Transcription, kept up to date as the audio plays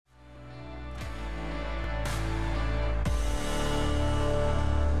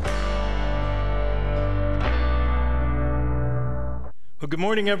Well, good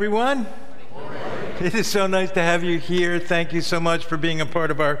morning, everyone. Good morning. It is so nice to have you here. Thank you so much for being a part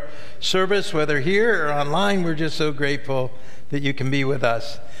of our service, whether here or online. We're just so grateful that you can be with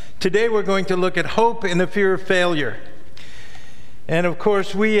us. Today, we're going to look at hope in the fear of failure. And of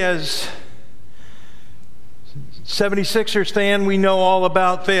course, we as 76ers fan, we know all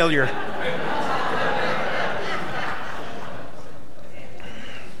about failure.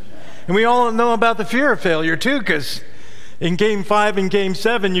 And we all know about the fear of failure, too, because in Game 5 and Game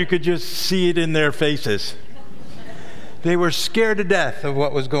 7, you could just see it in their faces. They were scared to death of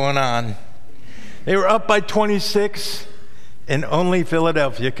what was going on. They were up by 26, and only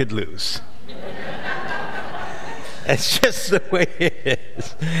Philadelphia could lose. It's just the way it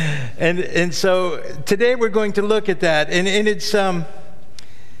is. And so today we're going to look at that, and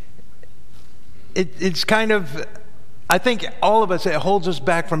it's kind of, I think all of us, it holds us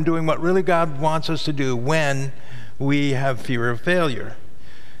back from doing what really God wants us to do when we have fear of failure.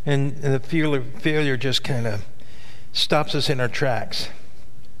 And the fear of failure just kind of stops us in our tracks.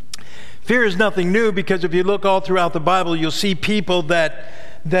 Fear is nothing new, because if you look all throughout the Bible, you'll see people that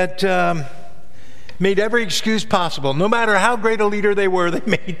made every excuse possible. No matter how great a leader they were, they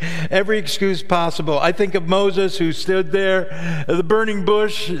made every excuse possible. I think of Moses, who stood there. The burning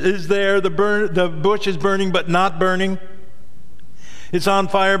bush is there. The bush is burning but not burning. It's on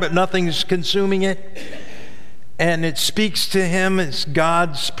fire but nothing's consuming it. And it speaks to him. It's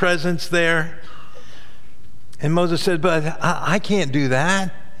God's presence there. And Moses said, but I can't do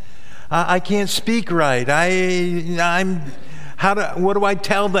that. I can't speak right. What do I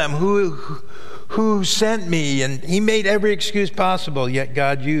tell them? Who sent me? And he made every excuse possible, yet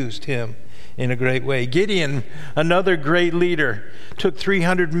God used him in a great way. Gideon, another great leader, took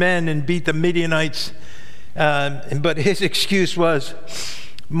 300 men and beat the Midianites. But his excuse was,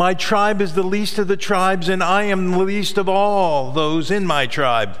 my tribe is the least of the tribes, and I am the least of all those in my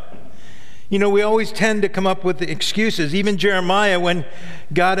tribe. You know, we always tend to come up with excuses. Even Jeremiah, when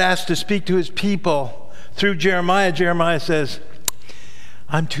God asked to speak to his people through Jeremiah, Jeremiah says,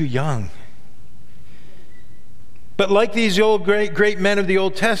 I'm too young. But like these old great men of the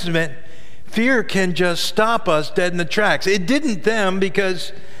Old Testament, fear can just stop us dead in the tracks. It didn't them,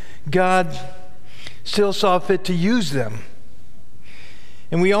 because God still saw fit to use them.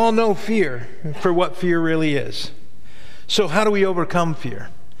 And we all know fear for what fear really is. So how do we overcome fear?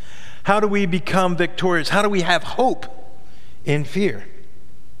 How do we become victorious? How do we have hope in fear?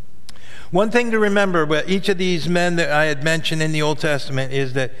 One thing to remember about each of these men that I had mentioned in the Old Testament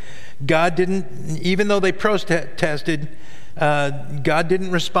is that God didn't, even though they protested, God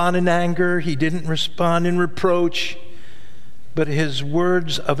didn't respond in anger. He didn't respond in reproach. But his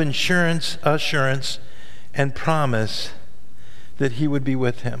words of assurance, and promise that he would be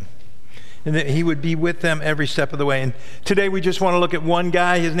with him, and that he would be with them every step of the way. And today we just want to look at one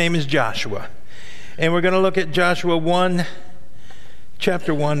guy. His name is Joshua. And we're going to look at Joshua 1,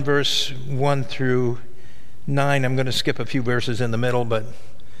 chapter 1, verse 1 through 9. I'm going to skip a few verses in the middle, but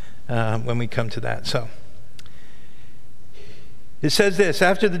when we come to that. So it says this: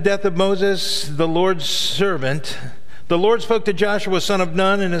 after the death of Moses, the Lord's servant, the Lord spoke to Joshua, son of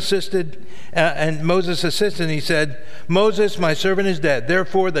Nun, and Moses assisted, and he said, Moses, my servant, is dead.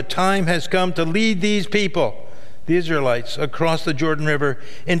 Therefore, the time has come to lead these people, the Israelites, across the Jordan River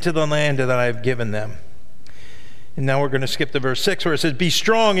into the land that I have given them. And now we're going to skip to verse 6, where it says, be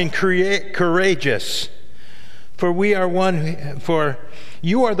strong and courageous, for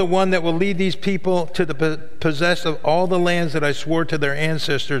you are the one that will lead these people to the possess of all the lands that I swore to their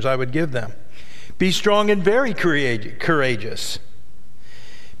ancestors I would give them. Be strong and very courageous.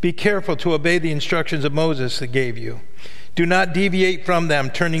 Be careful to obey the instructions of Moses that gave you. Do not deviate from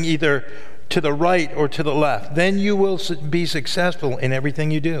them, turning either to the right or to the left. Then you will be successful in everything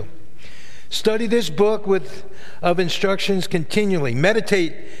you do. Study this book of instructions continually.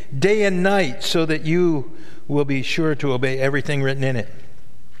 Meditate day and night so that you will be sure to obey everything written in it.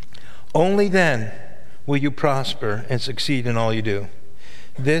 Only then will you prosper and succeed in all you do.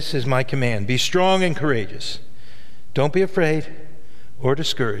 This is my command. Be strong and courageous. Don't be afraid or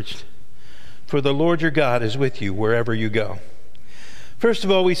discouraged, for the Lord your God is with you wherever you go. First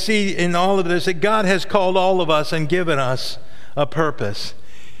of all, we see in all of this that God has called all of us and given us a purpose.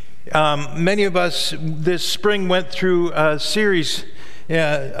 Many of us this spring went through a series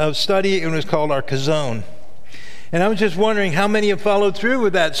of study, and it was called our Kazone. And I was just wondering how many have followed through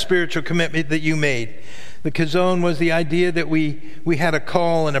with that spiritual commitment that you made. The Kazone was the idea that we had a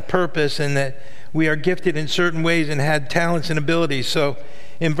call and a purpose, and that we are gifted in certain ways and had talents and abilities. So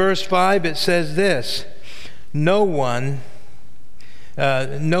in verse 5 it says this: no one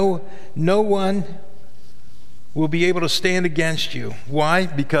will be able to stand against you. Why?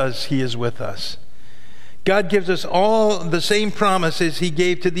 Because he is with us. God gives us all the same promises he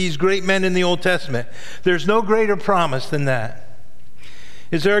gave to these great men in the Old Testament. There's no greater promise than that.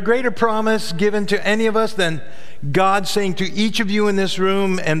 Is there a greater promise given to any of us than God saying to each of you in this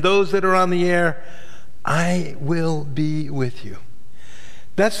room and those that are on the air, I will be with you?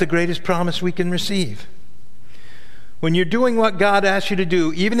 That's the greatest promise we can receive. When you're doing what God asks you to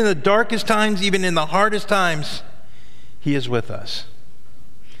do, even in the darkest times, even in the hardest times, he is with us.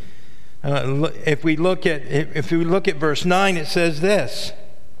 If we look at verse 9, it says this.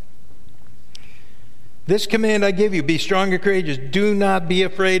 This command I give you, be strong and courageous. Do not be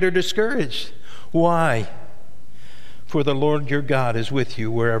afraid or discouraged. Why? For the Lord your God is with you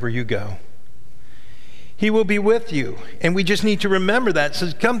wherever you go. He will be with you. And we just need to remember that. So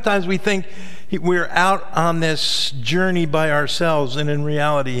sometimes we think we're out on this journey by ourselves, and in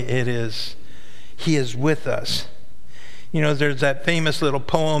reality it is. He is with us. You know, there's that famous little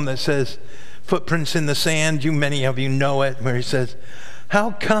poem that says, Footprints in the Sand. Many of you know it, where he says,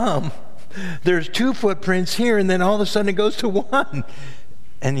 how come there's 2 footprints here and then all of a sudden it goes to 1?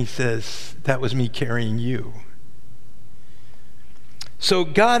 And he says, that was me carrying you. So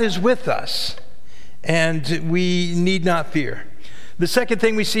God is with us, and we need not fear. The second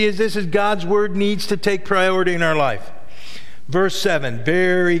thing we see is this: is God's word needs to take priority in our life. Verse 7,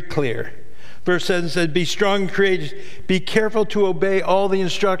 very clear. Verse 7 says, be strong and courageous. Be careful to obey all the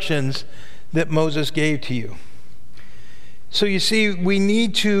instructions that Moses gave to you. So you see, we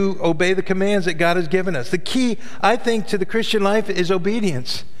need to obey the commands that God has given us. The key, I think, to the Christian life is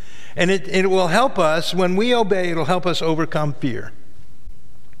obedience. And it will help us, when we obey, it'll help us overcome fear.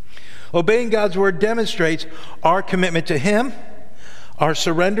 Obeying God's word demonstrates our commitment to him, our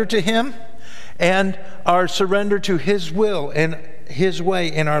surrender to him, and our surrender to his will and his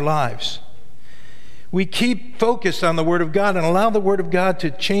way in our lives. We keep focused on the Word of God and allow the Word of God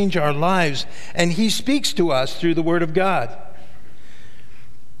to change our lives, and he speaks to us through the Word of God.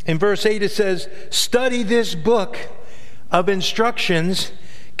 In verse 8 it says, study this book of instructions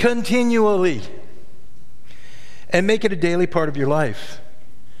continually and make it a daily part of your life.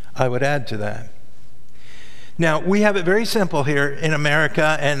 I would add to that. Now, we have it very simple here in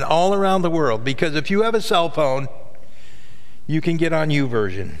America and all around the world, because if you have a cell phone, you can get on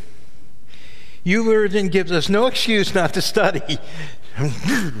YouVersion. YouVersion gives us no excuse not to study.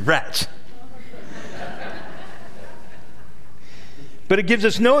 Rats. But it gives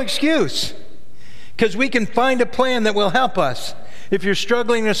us no excuse, because we can find a plan that will help us. If you're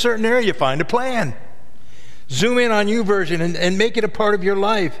struggling in a certain area, you find a plan. Zoom in on YouVersion and make it a part of your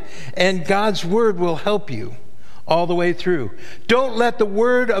life, and God's word will help you all the way through. Don't let the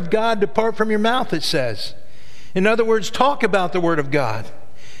word of God depart from your mouth, it says. In other words, talk about the word of God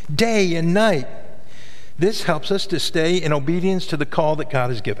day and night. This helps us to stay in obedience to the call that God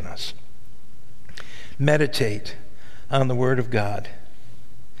has given us. Meditate on the word of God.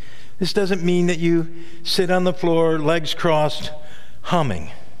 This doesn't mean that you sit on the floor, legs crossed,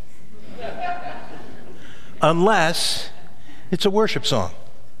 humming. Unless it's a worship song.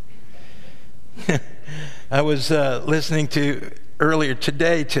 I was listening to earlier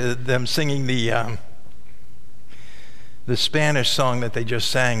today to them singing the Spanish song that they just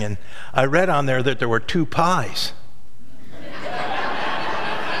sang, and I read on there that there were 2 pies.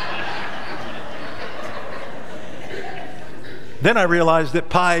 Then I realized that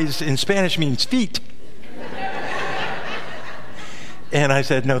pies in Spanish means feet. And I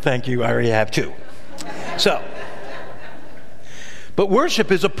said, no, thank you, I already have 2. So, but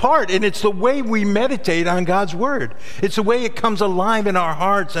worship is a part, and it's the way we meditate on God's word. It's the way it comes alive in our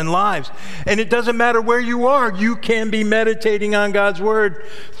hearts and lives. And it doesn't matter where you are, you can be meditating on God's word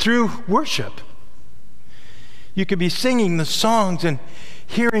through worship. You could be singing the songs and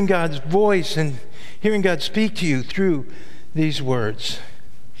hearing God's voice and hearing God speak to you through these words.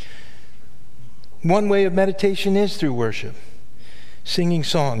 One way of meditation is through worship. Singing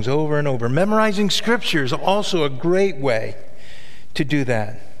songs over and over. Memorizing scripture is also a great way to do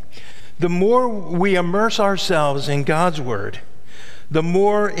that. The more we immerse ourselves in God's word, the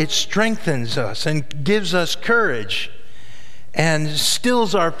more it strengthens us and gives us courage and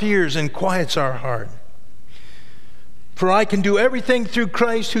stills our fears and quiets our heart. For I can do everything through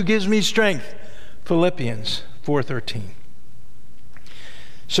Christ who gives me strength. Philippians 4:13.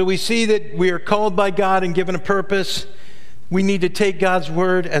 So we see that we are called by God and given a purpose. We need to take God's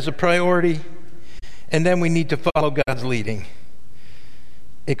word as a priority, and then we need to follow God's leading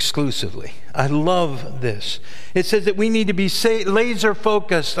exclusively. I love this. It says that we need to be laser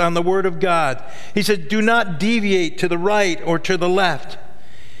focused on the word of God. He said, do not deviate to the right or to the left.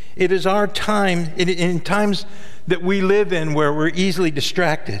 It is our time, in times that we live in where we're easily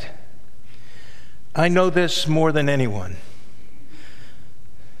distracted. I know this more than anyone.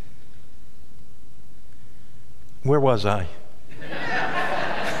 Where was I?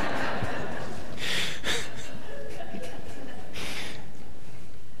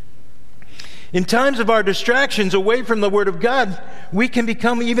 In times of our distractions away from the Word of God, we can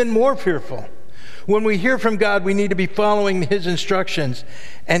become even more fearful. When we hear from God, we need to be following His instructions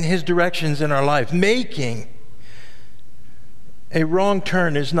and His directions in our life. Making a wrong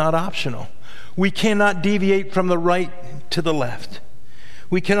turn is not optional. We cannot deviate from the right to the left.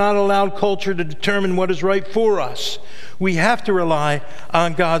 We cannot allow culture to determine what is right for us. We have to rely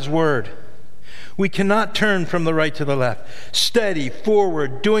on God's Word. We cannot turn from the right to the left. Steady,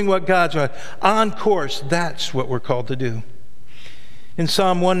 forward, doing what God's wants. On course, that's what we're called to do. In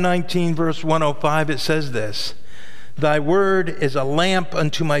Psalm 119, verse 105, it says this, "Thy word is a lamp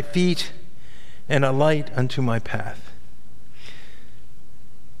unto my feet and a light unto my path."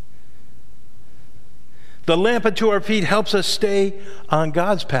 The lamp unto our feet helps us stay on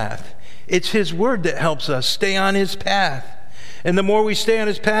God's path. It's His word that helps us stay on His path. And the more we stay on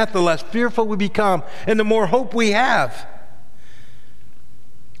His path, the less fearful we become, and the more hope we have.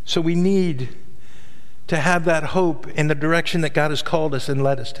 So we need to have that hope in the direction that God has called us and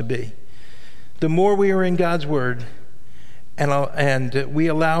led us to be. The more we are in God's Word and we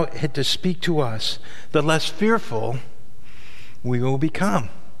allow it to speak to us, the less fearful we will become,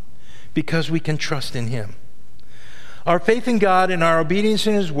 because we can trust in Him. Our faith in God and our obedience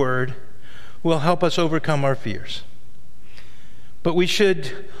in His Word will help us overcome our fears. But we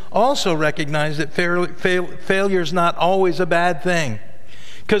should also recognize that failure is not always a bad thing,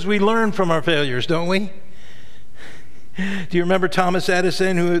 because we learn from our failures, don't we? Do you remember Thomas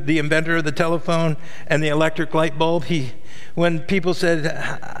Edison, the inventor of the telephone and the electric light bulb? When people said,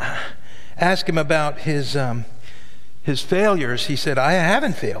 ask him about his failures, he said, "I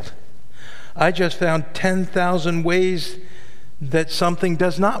haven't failed. I just found 10,000 ways that something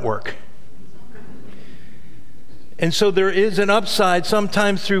does not work." And so there is an upside.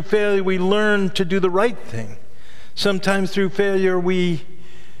 Sometimes through failure we learn to do the right thing. Sometimes through failure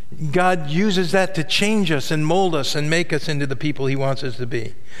God uses that to change us and mold us and make us into the people He wants us to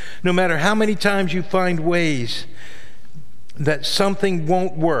be. No matter how many times you find ways that something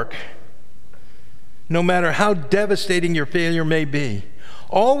won't work, no matter how devastating your failure may be,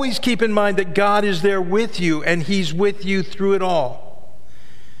 always keep in mind that God is there with you, and He's with you through it all.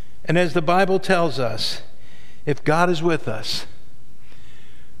 And as the Bible tells us, if God is with us,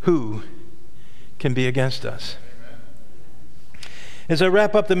 who can be against us? As I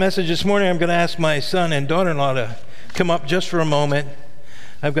wrap up the message this morning, I'm going to ask my son and daughter-in-law to come up just for a moment.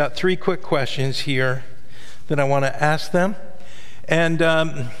 I've got 3 quick questions here that I want to ask them. And,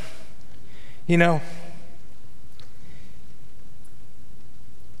 I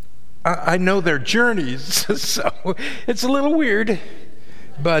know their journeys, so it's a little weird.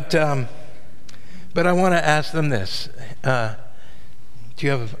 But I want to ask them this. Do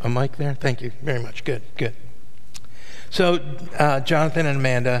you have a mic there? Thank you very much. Good. So, Jonathan and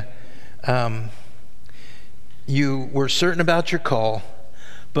Amanda, you were certain about your call,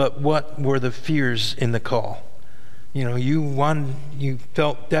 but what were the fears in the call? You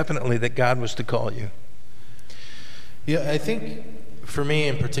felt definitely that God was to call you. Yeah, I think for me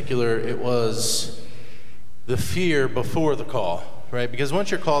in particular, it was the fear before the call, right? Because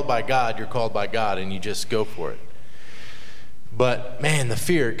once you're called by God, and you just go for it. But man, the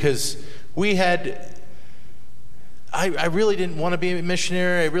fear, because I really didn't want to be a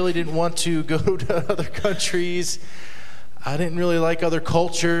missionary. I really didn't want to go to other countries. I didn't really like other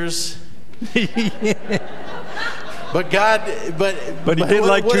cultures. But God, but He did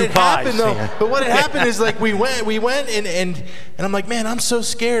like two pies. But what had happened is, like, we went and I'm like, man, I'm so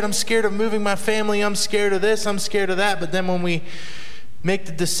scared. I'm scared of moving my family. I'm scared of this. I'm scared of that. But then when we make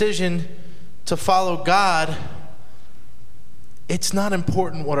the decision to follow God, it's not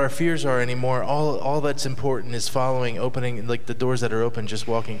important what our fears are anymore. All that's important is opening, like the doors that are open, just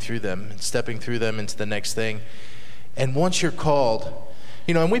walking through them, stepping through them into the next thing. And once you're called,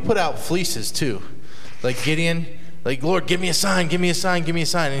 and we put out fleeces too, like Gideon. Like, Lord, give me a sign, give me a sign, give me a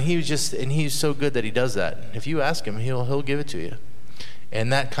sign. And he's so good that He does that. If you ask Him, he'll give it to you.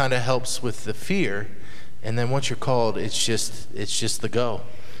 And that kind of helps with the fear. And then once you're called, it's just the go.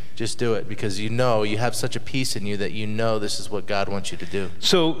 Just do it, because you have such a peace in you that this is what God wants you to do.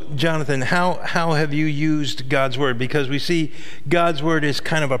 So, Jonathan, how have you used God's Word? Because we see God's Word is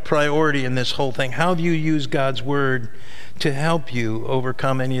kind of a priority in this whole thing. How have you used God's Word to help you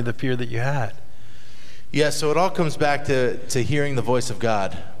overcome any of the fear that you had? Yeah, so it all comes back to hearing the voice of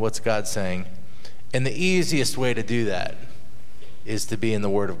God. What's God saying? And the easiest way to do that is to be in the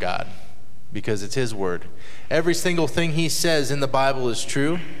Word of God, because it's His Word. Every single thing He says in the Bible is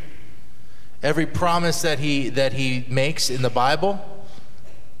true. Every promise that he makes in the Bible,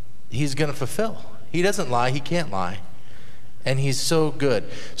 He's going to fulfill. He doesn't lie. He can't lie. And He's so good.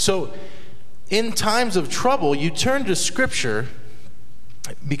 So in times of trouble, you turn to Scripture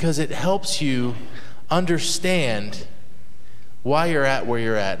because it helps you understand why you're at where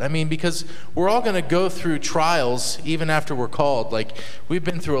you're at. I mean, because we're all going to go through trials even after we're called. Like, we've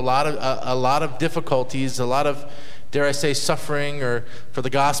been through a lot of difficulties, a lot of, dare I say, suffering or for the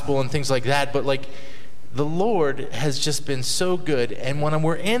gospel and things like that. But like, the Lord has just been so good. And when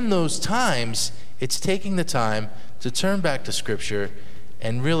we're in those times, it's taking the time to turn back to Scripture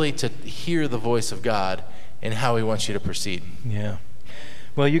and really to hear the voice of God and how He wants you to proceed. Yeah.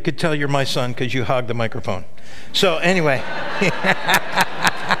 Well, you could tell you're my son because you hog the microphone. So anyway.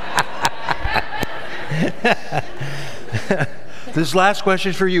 This last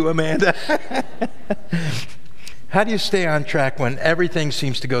question is for you, Amanda. How do you stay on track when everything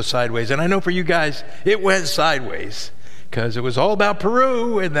seems to go sideways? And I know for you guys, it went sideways because it was all about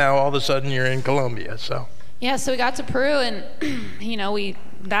Peru, and now all of a sudden you're in Colombia. So yeah, so we got to Peru, and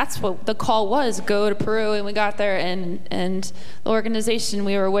that's what the call was, go to Peru, and we got there, and the organization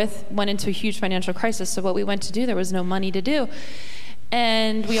we were with went into a huge financial crisis. So what we went to do, there was no money to do.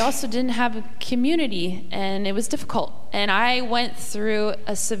 And we also didn't have a community, and it was difficult. And I went through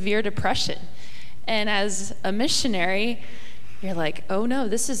a severe depression. And as a missionary, you're like, oh no,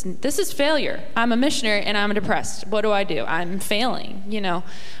 this is failure. I'm a missionary and I'm depressed. What do I do? I'm failing,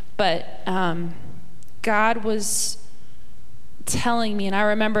 But God was telling me, and I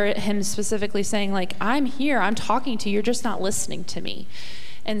remember Him specifically saying, like, I'm here, I'm talking to you, you're just not listening to me.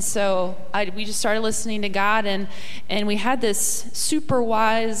 And so we just started listening to God, and we had this super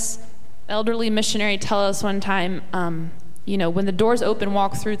wise elderly missionary tell us one time, when the doors open,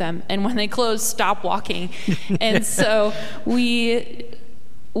 walk through them, and when they close, stop walking. And so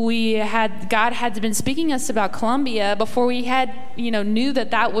God had been speaking us about Colombia before we had, knew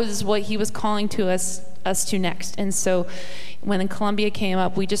that was what He was calling to us to next. And so when Colombia came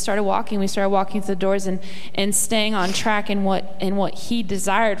up, we just started walking. We started walking through the doors and staying on track in what He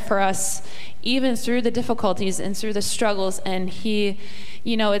desired for us, even through the difficulties and through the struggles. And He,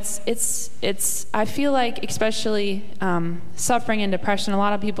 it's I feel like, especially suffering and depression, a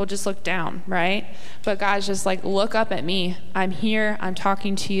lot of people just look down, right? But God's just like, look up at me. I'm here. I'm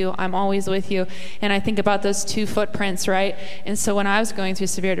talking to you. I'm always with you. And I think about those 2 footprints, right? And so when I was going through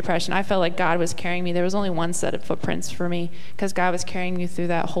severe depression, I felt like God was carrying me. There was only one set of footprints for me because God was carrying me through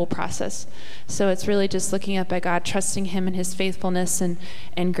that whole process. So it's really just looking up at God, trusting Him and His faithfulness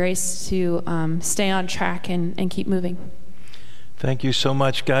and grace to stay on track and keep moving. Thank you so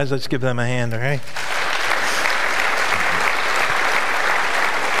much, guys. Let's give them a hand, all right?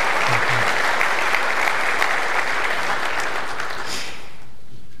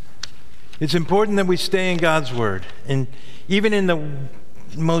 It's important that we stay in God's Word, and even in the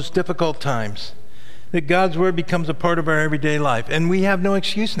most difficult times, that God's Word becomes a part of our everyday life. And we have no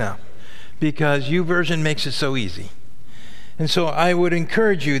excuse now, because YouVersion makes it so easy. And so I would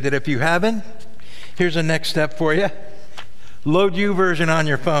encourage you that if you haven't, here's a next step for you. Load YouVersion on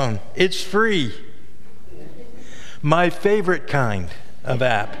your phone. It's free. My favorite kind of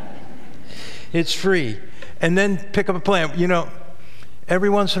app. It's free. And then pick up a plan. Every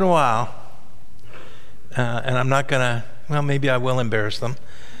once in a while, and I'm not going to, well, maybe I will embarrass them.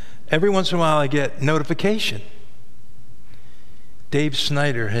 Every once in a while I get notification. Dave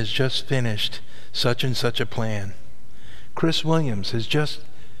Snyder has just finished such and such a plan. Chris Williams has just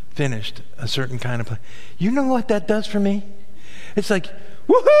finished a certain kind of plan. You know what that does for me? It's like,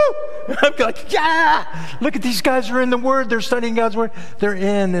 woohoo! I'm like, yeah! Look at these guys who are in the Word. They're studying God's Word. They're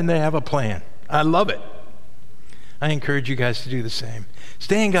in and they have a plan. I love it. I encourage you guys to do the same.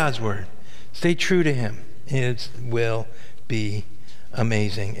 Stay in God's Word. Stay true to Him. It will be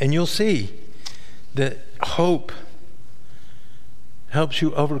amazing. And you'll see that hope helps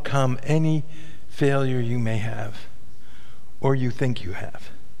you overcome any failure you may have or you think you have.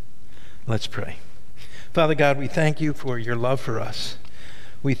 Let's pray. Father God, we thank you for your love for us.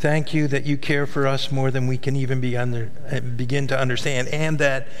 We thank you that you care for us more than we can even begin to understand, and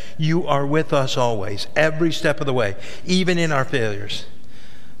that you are with us always, every step of the way, even in our failures.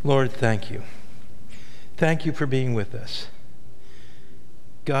 Lord, thank you. Thank you for being with us.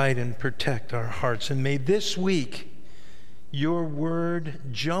 Guide and protect our hearts, and may this week your word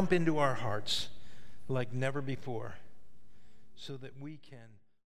jump into our hearts like never before, so that we can